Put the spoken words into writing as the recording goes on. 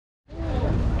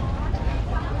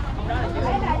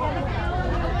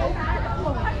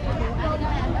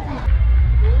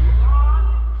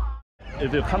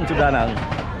if you come to Da Nang,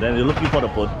 then you're looking for the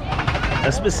food,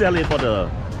 especially for the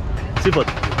seafood,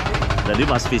 then you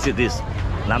must visit this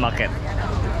night market.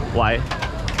 Why?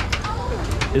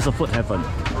 It's a food heaven.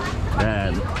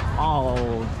 And all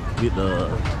with the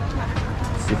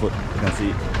seafood, you can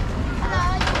see.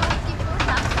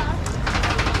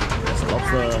 There's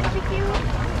lobster,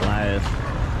 live,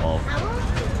 of.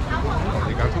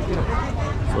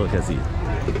 So you can see.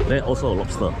 There's also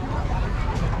lobster.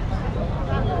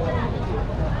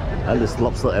 And there's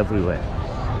lobster everywhere.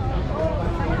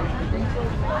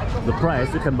 The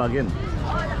price you can bargain.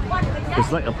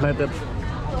 It's like a platter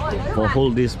for whole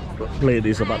this plate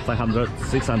is about 500,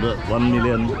 600, 1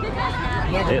 million,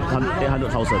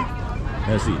 800,000.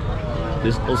 Let's see.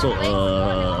 There's also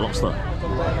lobster,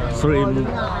 shrimp.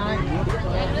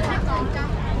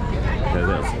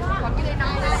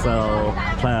 So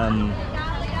clam,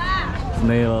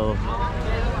 snail.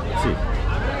 See.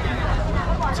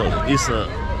 So it's a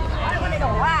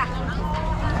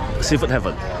seafood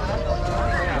heaven.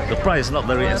 The price is not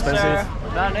very expensive.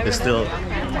 It's still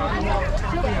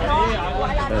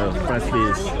fresh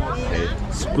fish,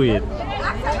 squid.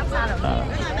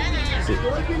 See.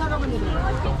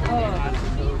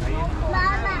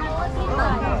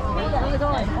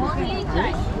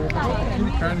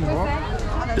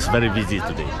 It's very busy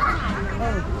today.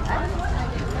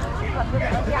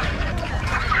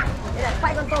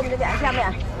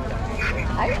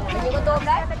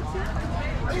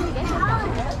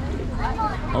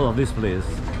 All of this place,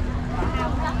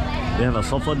 they have a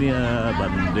souvenir, but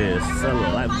they sell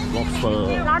live lobster.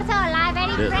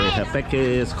 They have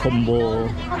package, combo,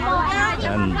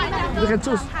 and you can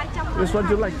choose which one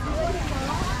you like.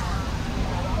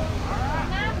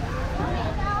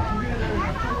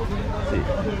 See,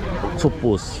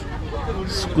 octopus,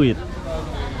 squid,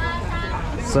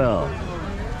 so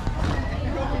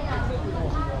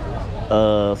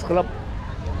scallop.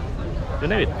 You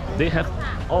name it, they have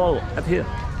all at here.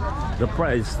 The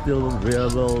price is still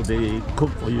reasonable. They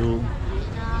cook for you.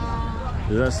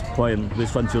 You just point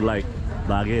which one you like,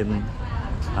 bargain,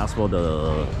 ask for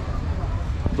the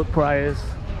good price.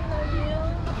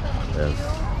 Yes.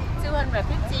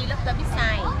 250 lobster big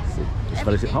size. It's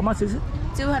very cheap. How much is it?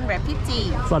 250.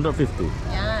 250.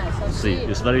 Yeah, so See, cheap.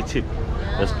 it's very cheap.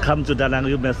 Just come to Da Nang,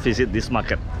 you must visit this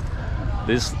market.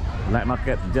 This night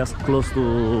market just close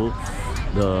to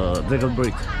the Dragon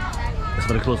Bridge. It's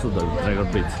very close to the Dragon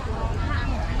Bridge.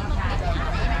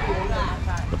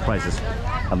 The price is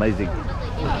amazing.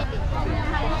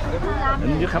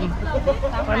 And you come,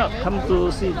 why not come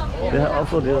to see? They have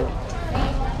also the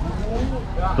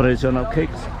traditional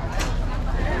cakes.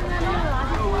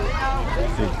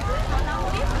 See.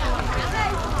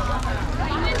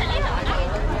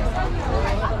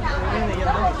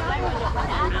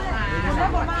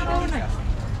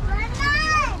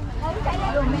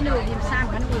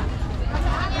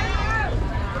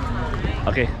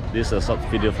 Okay, this is a short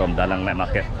video from Da Nang Night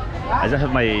Market. I just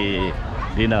have my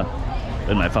dinner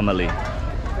with my family.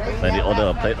 Then they order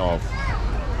a plate of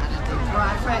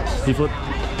seafood,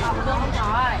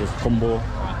 this combo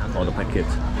or the package.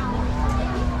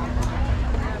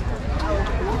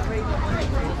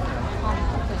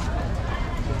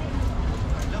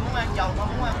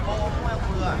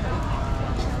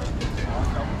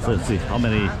 So let's see how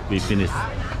many we finished.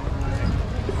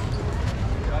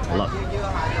 A lot.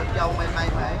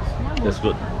 That's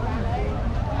good.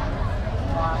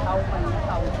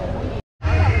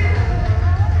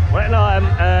 Right now I'm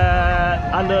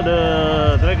under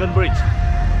the Dragon Bridge.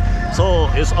 So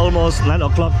it's almost 9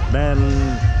 o'clock. Then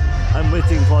I'm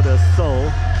waiting for the show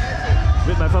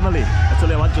with my family.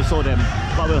 Actually I want to show them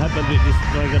what will happen with this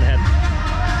dragon head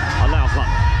on 9 o'clock.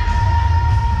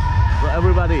 So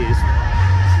everybody is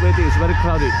waiting. It's very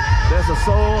crowded. There's a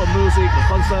show, a music, a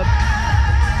concert.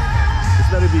 It's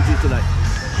very busy tonight.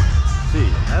 See,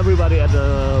 everybody at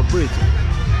the bridge.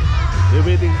 They're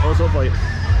waiting also for it.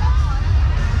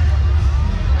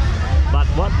 But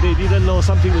what they didn't know,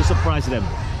 something will surprise them.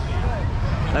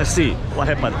 Let's see what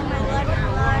happened.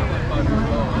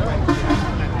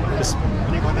 It's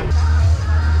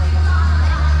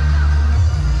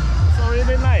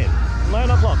already 9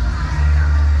 o'clock.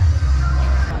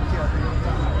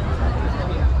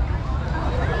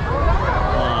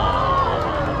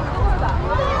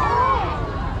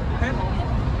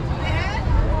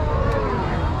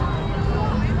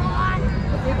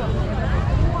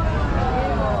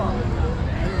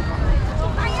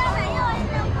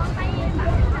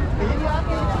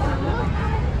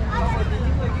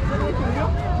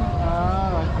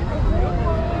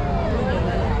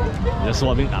 Just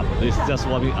warming up. It's just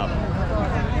warming up.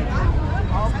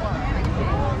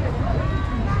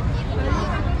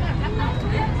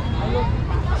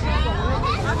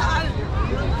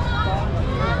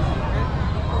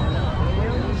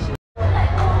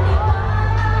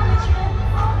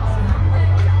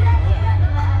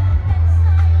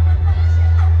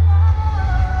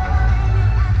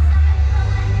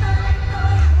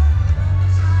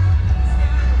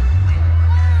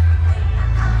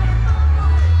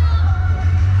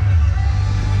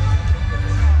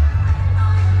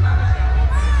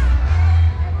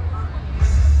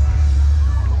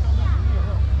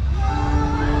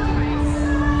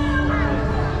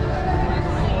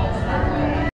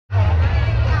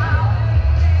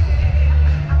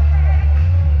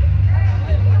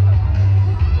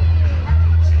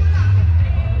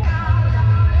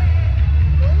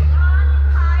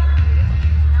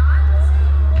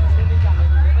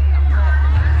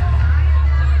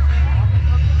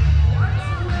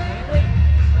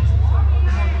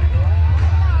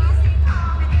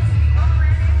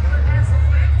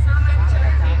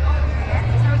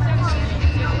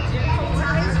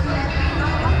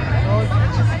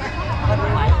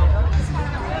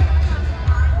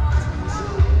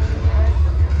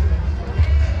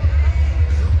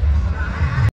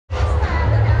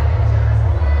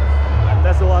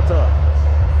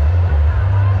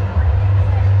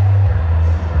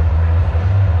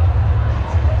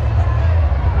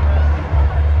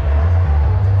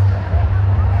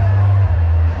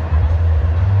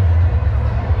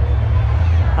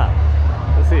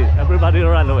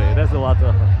 run away. That's the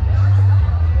water.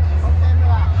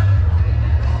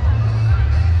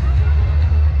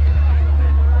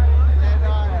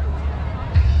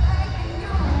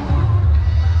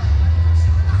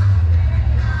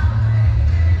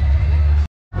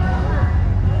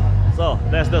 So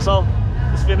that's the show.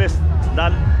 It's finished. It's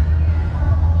done.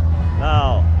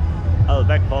 Now I'll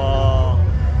back for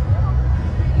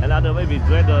another, maybe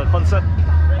join the concert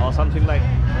or something like,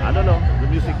 I don't know, the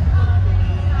music.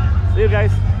 See you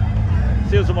guys.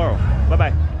 See you tomorrow. Bye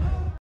bye.